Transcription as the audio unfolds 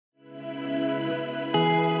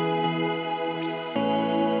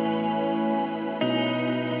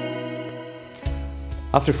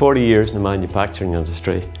After 40 years in the manufacturing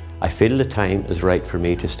industry, I feel the time is right for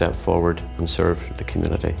me to step forward and serve the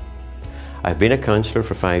community. I've been a councillor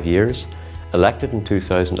for 5 years, elected in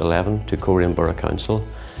 2011 to Coleraine Borough Council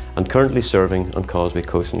and currently serving on Causeway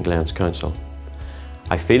Coast and Glens Council.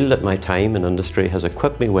 I feel that my time in industry has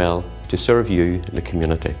equipped me well to serve you, the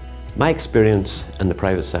community. My experience in the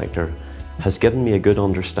private sector has given me a good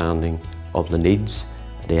understanding of the needs,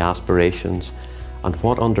 the aspirations and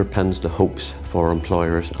what underpins the hopes for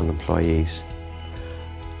employers and employees.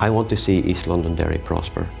 I want to see East Londonderry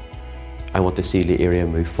prosper. I want to see the area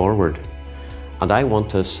move forward. And I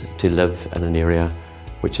want us to live in an area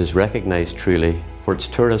which is recognised truly for its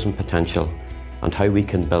tourism potential and how we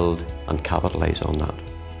can build and capitalise on that.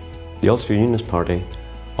 The Ulster Unionist Party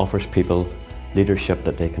offers people leadership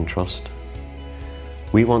that they can trust.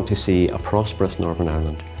 We want to see a prosperous Northern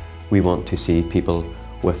Ireland. We want to see people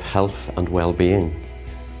with health and well-being.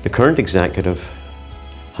 The current executive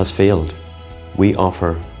has failed. We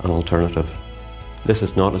offer an alternative. This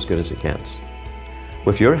is not as good as it gets.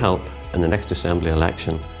 With your help in the next Assembly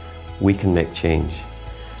election, we can make change.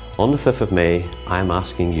 On the 5th of May, I am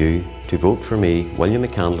asking you to vote for me, William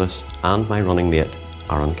McCandless, and my running mate,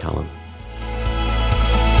 Aaron Callan.